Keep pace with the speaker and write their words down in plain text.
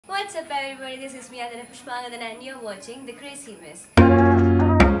What's up everybody, this is me Adana Pushpangadan and you're watching The Crazy Miss.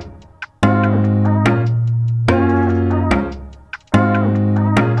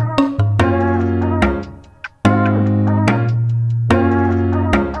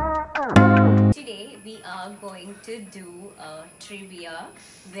 Today we are going to do a trivia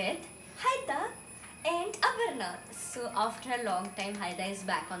with Haida and Abarna. So after a long time Haida is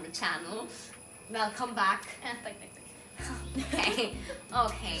back on the channel. Welcome back.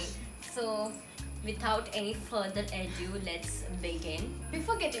 Okay, so without any further ado, let's begin.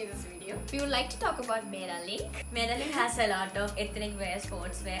 Before getting this video, we would like to talk about Mera Link. Mera Link has a lot of ethnic wear,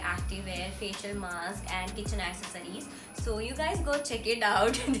 sportswear, activewear, facial mask and kitchen accessories. So you guys go check it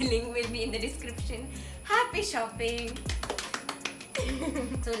out. The link will be in the description. Happy shopping!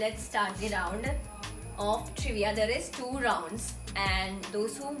 So let's start the round of trivia. There is 2 rounds and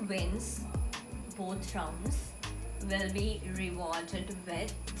those who wins both rounds will be rewarded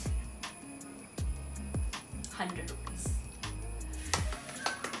with 100 rupees.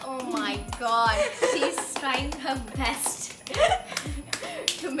 Oh my god, she's trying her best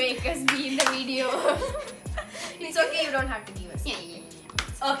to make us be in the video. It's okay, you don't have to give us.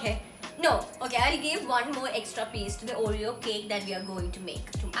 Okay. No, okay, I'll give one more extra piece to the Oreo cake that we are going to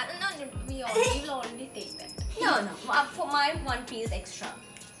make tomorrow. No, we will already take that. No, for my 1 piece extra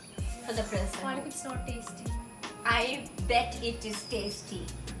for the present. What if it's not tasty? I bet it is tasty.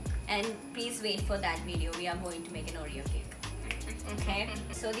 And please wait for that video. We are going to make an Oreo cake. Okay.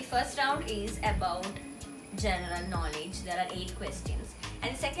 So the first round is about general knowledge. There are 8 questions.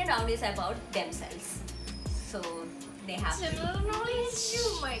 And the second round is about themselves. So they have general knowledge.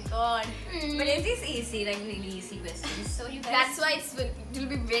 Oh my god. But it is easy, like really easy questions. So you guys. That's why it will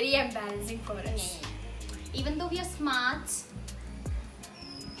be very embarrassing for us. Even though we are smart.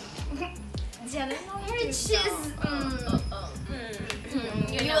 General knowledge is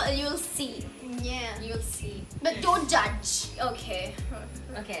you'll see. Yeah, you'll see. But don't judge. Okay.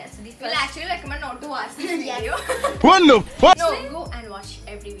 Okay, so the first We'll actually recommend not to watch this video. What the fuck? No, go and watch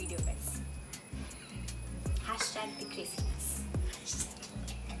every video, guys. Hashtag the craziness.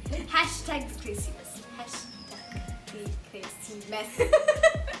 Hashtag the craziness. Hashtag the craziness.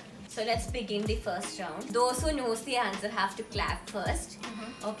 So let's begin the first round. Those who knows the answer have to clap first.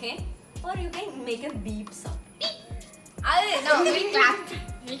 Okay? Or you can make a beep sound. Beep. No, we clap.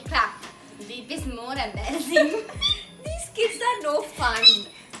 We clap. Beep is more embarrassing. These kids are no fun.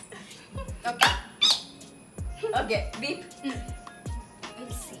 Okay. Okay, beep. We'll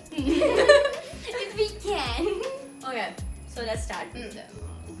see. If we can. Okay, so let's start.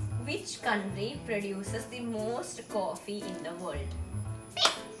 Which country produces the most coffee in the world?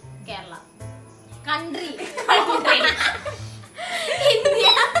 Kerala. Country.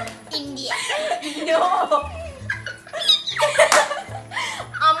 India. No.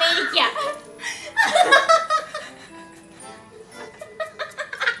 America.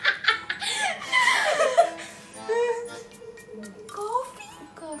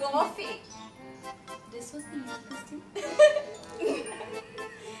 Coffee. This was the easy question.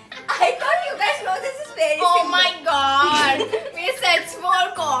 I thought you guys know this is very Oh simple. my god. We search for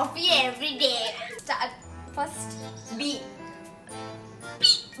coffee every day. Start first. B.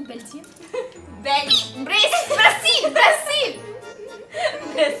 Belgium. Brazil. Brazil. Brazil.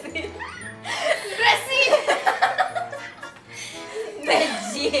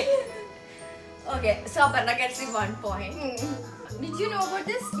 Belgium. Okay, so Aparna gets the 1 point. Did you know about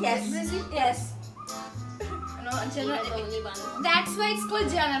this? Yes. Brazil? Yes. No, general. That's why it's called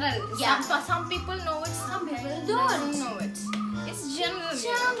general. Yeah. Some people know it, some people don't know it. It's general.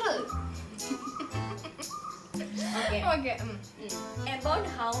 General. Okay. Okay. About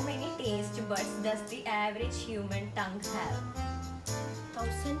how many taste buds does the average human tongue have?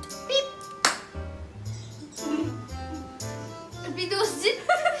 1000. Beep. We those did.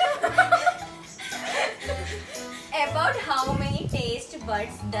 About how many taste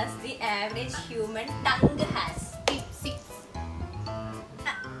buds does the average human tongue has? 6.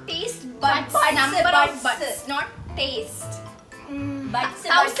 Taste Buds. buds. Number buds. of buds, not taste. Buds.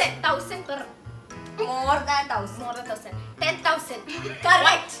 1000 per. More than 1,000. More than 1000. 10,000.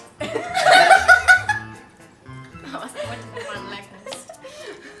 Correct. I was about 1 lakh next.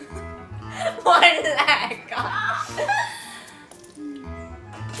 1 lakh.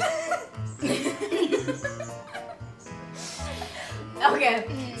 Okay.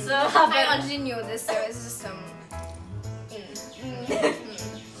 So I already knew this, so it's just some.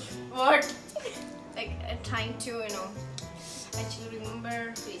 What? Like trying to, actually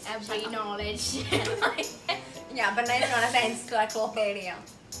remember every knowledge. Yeah, but now it's not a encyclopedia.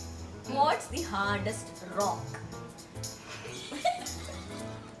 What's the hardest rock?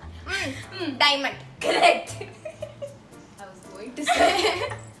 Diamond. Correct. I was going to say.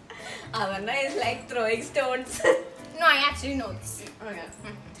 Avarna is like throwing stones. No, I actually know this. Okay.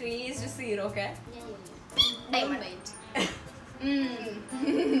 3-0, okay? Diamond.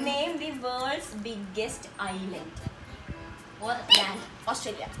 Name the world's biggest island. Or land.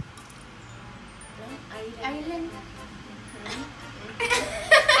 Australia. Island.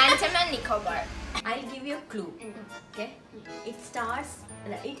 Andaman and Nicobar. I'll give you a clue. Okay? It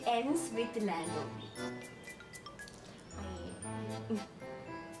ends with land only.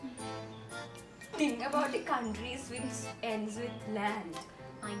 Think about the countries which ends with land.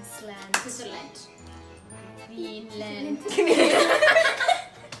 Iceland. Switzerland. Greenland.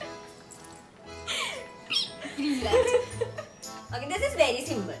 Greenland. Okay, this is very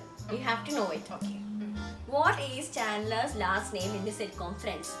simple. You have to know it. Okay. What is Chandler's last name in the sitcom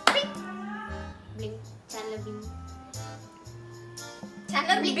Friends? Bling. Chandler Bing.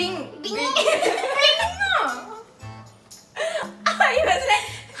 Chandler Bing. Bing. Bing. Bing. No. I was like,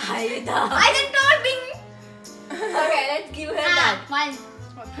 Haida. I did not Bing. Okay, let's give her that. One.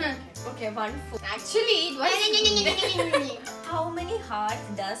 Okay, 1-4. Actually, it was. How many hearts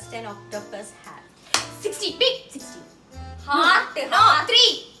does an octopus have? 60. Big. 60. Heart. No,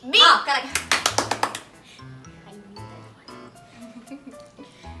 3. Big. Correct. I knew that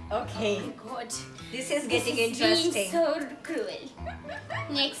one. Okay. God. This is getting interesting. So cruel.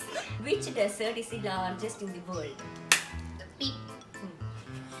 Next. Which desert is the largest in the world? Big.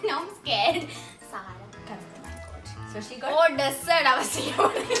 No, I'm scared. Sahara. Correct. Oh my God. So she got. Oh, desert. I was thinking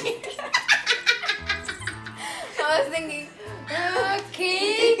about it. I was thinking,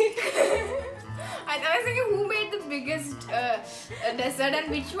 cake. I was thinking who made the biggest desert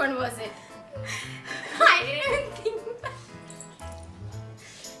and which one was it? I didn't even think.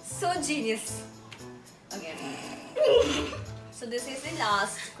 So genius. Okay. So this is the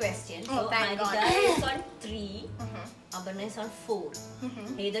last question. Oh, So thank God. Anita is on 3. Aparna is on 4.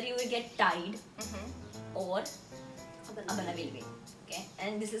 Either you will get tied or Aparna will win. Okay.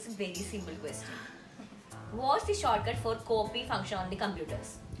 And this is a very simple question. What's the shortcut for copy function on the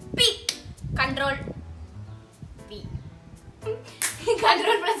computers? P. Control P.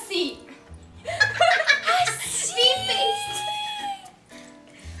 Control plus C. C paste.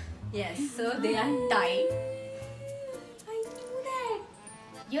 Yes. So they are tied. I knew that.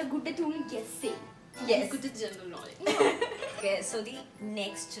 You're good at only guessing. Yes. Good at general knowledge. Okay. So the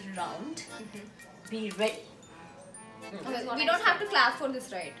next round. Be ready. We don't have to clap for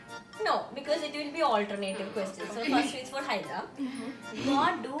this, right? No, because it will be alternative questions. So first is for Haida.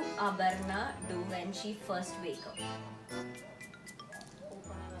 What do Abarna do when she first wake up? Open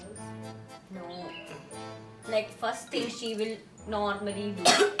my eyes. No. Like first thing she will normally do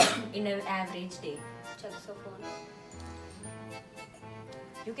in an average day. Check her phone.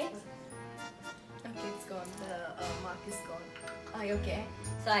 You get? Okay, it's gone. The mark is gone. Are you okay?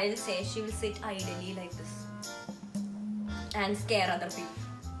 So I'll say she will sit idly like this and scare other people.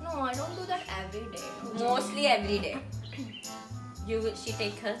 No, I don't do that every day. Mostly every day. She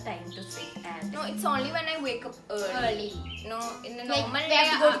take her time to sit and. No, it's only when I wake up early. No, in the Like, normal we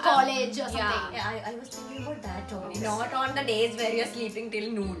have to go to college or Yeah. something. Yeah, I was thinking about that only. Not on the days where you're sleeping till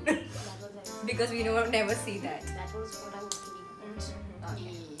noon. That was Because we never see that. that was what I was thinking.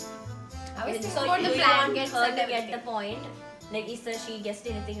 Okay. I was Okay, thinking so about you the want blankets her and to get everything. the point. Like, is she guessed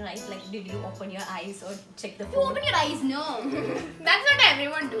anything right? Like, did you open your eyes or check the You phone? open your eyes, no. That's what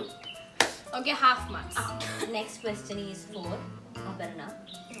everyone do. Okay, half marks. Next question is for Aparna.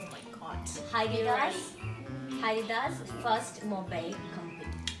 Oh my god. Harida's first mobile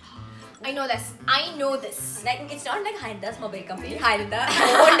company. I know this. I know this. Like, it's not like Harida's mobile company. Harida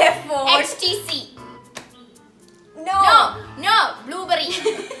owned a phone. HTC. No. No, Blueberry.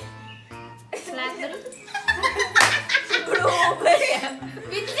 Blackberry. Blueberry.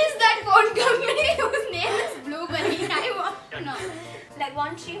 Which is that phone company whose name is Blueberry? I want to know. Like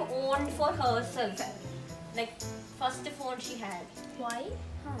one she owned for herself. Like first phone she had. Why?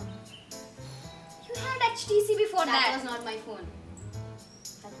 Huh. You had HTC before That that. was not my phone.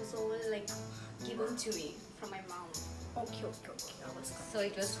 That was all like given to me from my mom. Okay. I was So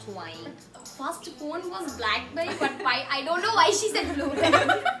it was twine. First phone was Blackberry, but why? I don't know why she said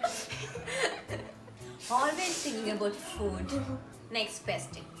Blueberry. Always thinking about food. Next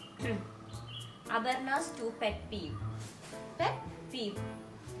question. Abarna's 2 pet peeve. Pet? Peeve.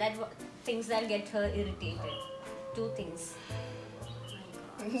 Things that get her irritated. 2 things.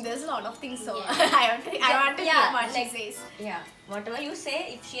 There's a lot of things, so Yeah. I want to Yeah, hear what like- she says. Yeah. Whatever you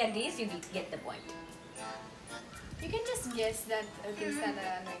say, if she agrees, you get the point. You can just guess that things that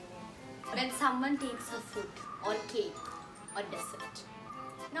are annoying me. When someone takes her food or cake or dessert.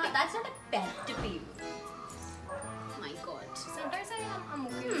 No, that's not a pet peeve. My God. Sometimes I'm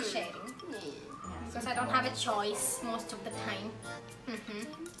okay with sharing. Because I don't have a choice most of the time.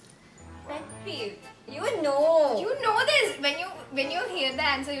 Pet peeve. You know. You know this. When you hear the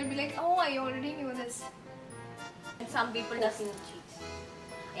answer, you'll be like, oh, I already knew this. And some people doesn't.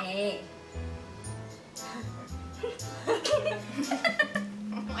 Hey.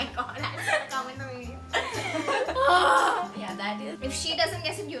 Oh my God, that's gonna come in the video. Yeah, that is. If she doesn't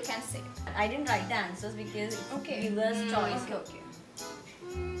guess it, you can say it. I didn't write the answers because it's Okay. viewers' choice. Okay.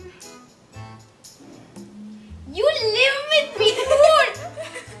 You live with me, food.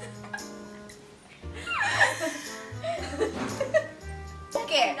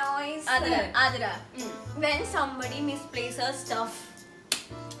 Okay. Noise. Adra. When somebody misplaces stuff.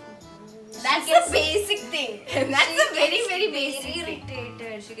 That's gets- a basic thing. That's a very, very basic thing.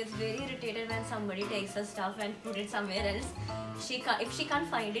 irritated. She gets very irritated when somebody takes her stuff and put it somewhere else. If she can't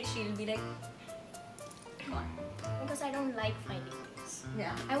find it, she'll be like, "What?" Because I don't like finding things.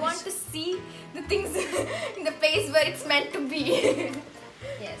 Yeah. I want to see the things in the place where it's meant to be.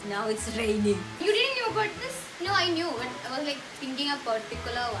 Yes. Now it's raining. You didn't know about this? No, I knew, but I was like thinking a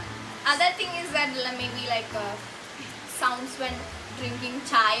particular one. Other thing is that maybe like sounds when drinking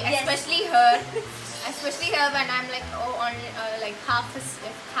chai, Yes. especially her when I'm like on like half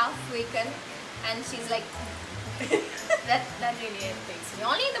waken, and she's like that really irritates me.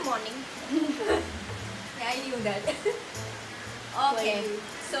 Only in the morning. Yeah, I knew that. Okay. Well,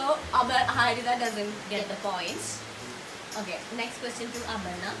 So Harida doesn't get the points. Okay. Next question to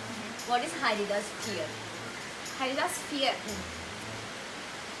Abarna. What is Harida's fear? Harida's fear.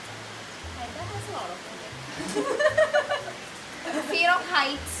 Harida has a lot of fear. Fear of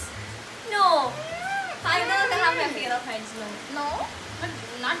heights. No. Harida doesn't have a fear of heights. No. No. but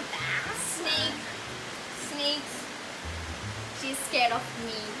not that. Snakes. She's scared of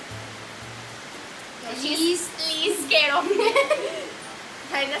me. No, she's least scared of me.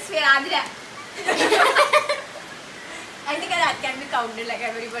 Harida's fear, Adira. I think that can be counted like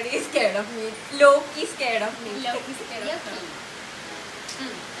everybody is scared of me. Low-key scared of me. Loki scared of me.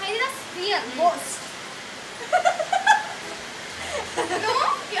 Yucky. Harida's fear, ghost. No,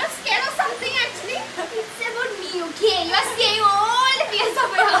 you're scared of something actually. It's about me, okay? You are scared all the fears of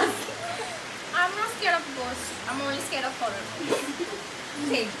yours. I'm not scared of ghosts. I'm only scared of horror.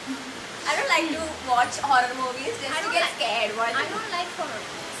 Same. I don't like to watch horror movies just I to don't get like- scared. Why I don't like horror.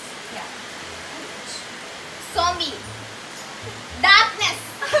 Yeah. Zombie. Darkness.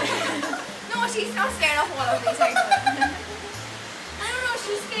 No, she's not scared of all of this. I don't know.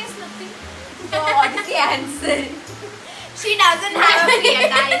 She scares nothing. So what is the answer? She doesn't have a fear.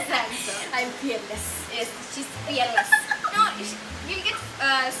 That is the answer. I'm fearless. Yes, she's fearless. No, you'll get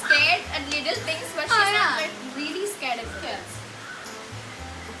scared at little things, but she's not like really scared at things.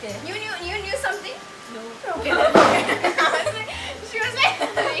 Okay. You knew something? No. Okay. She was like,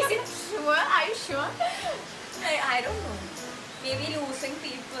 is it sure? Are you sure? I don't know. Maybe losing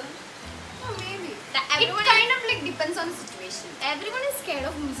people. Oh, maybe. It kind of like depends on the situation. Everyone is scared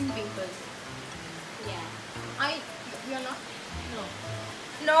of losing people. Yeah. You're not? No.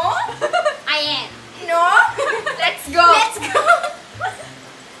 No? I am. No? Let's go. Let's go.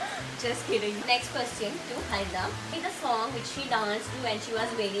 Just kidding. Next question to Harida. It's a song which she danced to when she was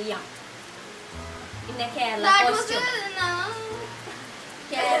very young. In a Kerala That was costume. no.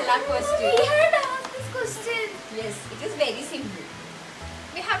 Kerala We costume. had asked this question. Yes, it is very simple.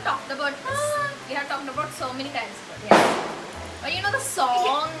 We have talked about this. We have talked about so many times. Yes. But you know the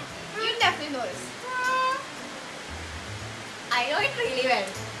song? You definitely know this. I know it really well.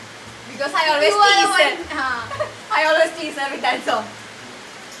 Because I always You are the tease her. one- I always tease her with that song.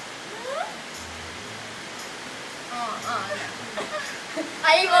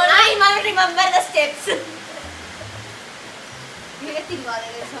 I want to remember the steps. You get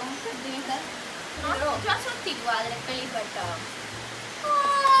Tiruvallur song. Not just not Tiruvallur, but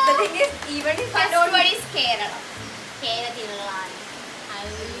The thing is, even if I first don't word is Kerala. Kerala Tiruvallur.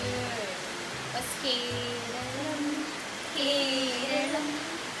 Was Kerala. Keeralam,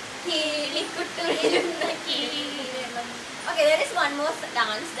 Keelikutturunna Keeralam. Okay, there is one more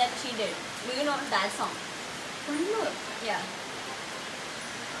dance that she did. Do you know that song? One more. Yeah.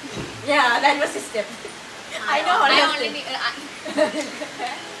 Yeah, that was his step. I know all I of only it.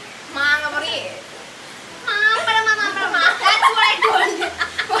 Mangamari. That's what I told you.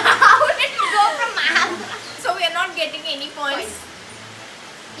 How did you go from Mangamari? So we are not getting any points.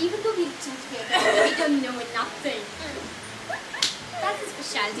 Even though we just we don't know nothing. That's a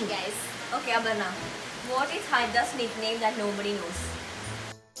specialty, guys. Okay, Abarna. What is Haida's nickname that nobody knows?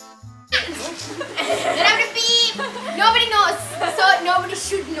 You have to pee. Nobody knows. So nobody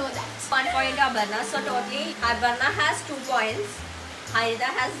should know that. 1 point to Abarna. So totally, Abarna has 2 points. Harida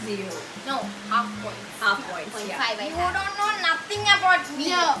has 0. No, half points. Half points. Yeah. 0.5 I You have. don't know nothing about me.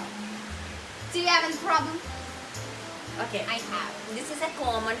 No. Do you have a problem? Okay. I have. This is a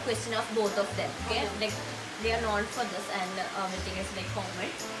common question of both of them. Okay. Okay. Like they are known for this, and everything is like common.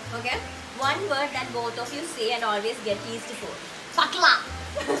 Okay. One word that both of you say and always get teased for. Pakla.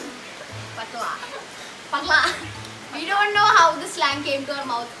 Pakla. Pakla. We don't know how the slang came to our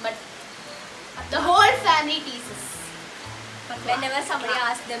mouth, but the whole family teases. Pakla. Whenever somebody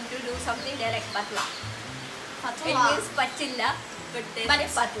asks them to do something, they're like patla. It means pachilla, but they say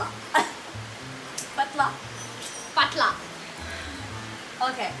patla. Patla. Patla.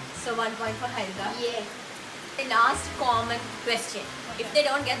 Okay. So 1 point for Harida. Yeah. The last common question. If they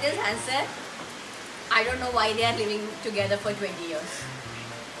don't get this answer, I don't know why they are living together for 20 years.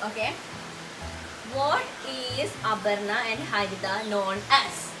 Okay. What is Abarna and Harida known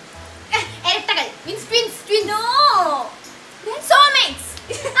as? Erectacle. Means twins. No! Soulmates.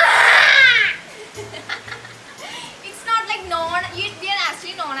 It's not like known. We are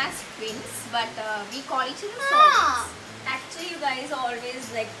actually known as twins, but we call each other Ah. soulmates. Actually, you guys always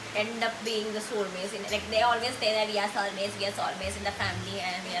like end up being the soulmates. Like they always say that we are soulmates in the family,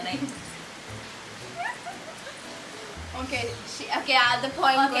 and we are like. Okay. The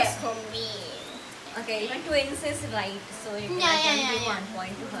point Okay. was for me. Okay, even twins is right, so you can give 1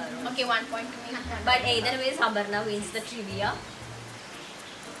 point to her. Okay, 1 point to me. But either way, Abarna wins the trivia.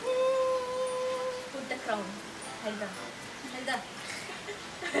 Put the crown. Harida.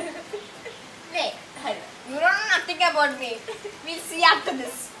 Hey, Harida. you don't know nothing about me. We'll see after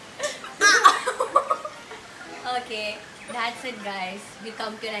this. Okay, that's it guys. We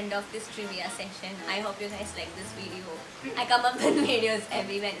come to the end of this trivia session. I hope you guys like this video. I come up with videos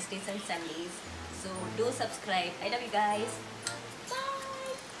every Wednesdays and Sundays. So do subscribe. I love you guys.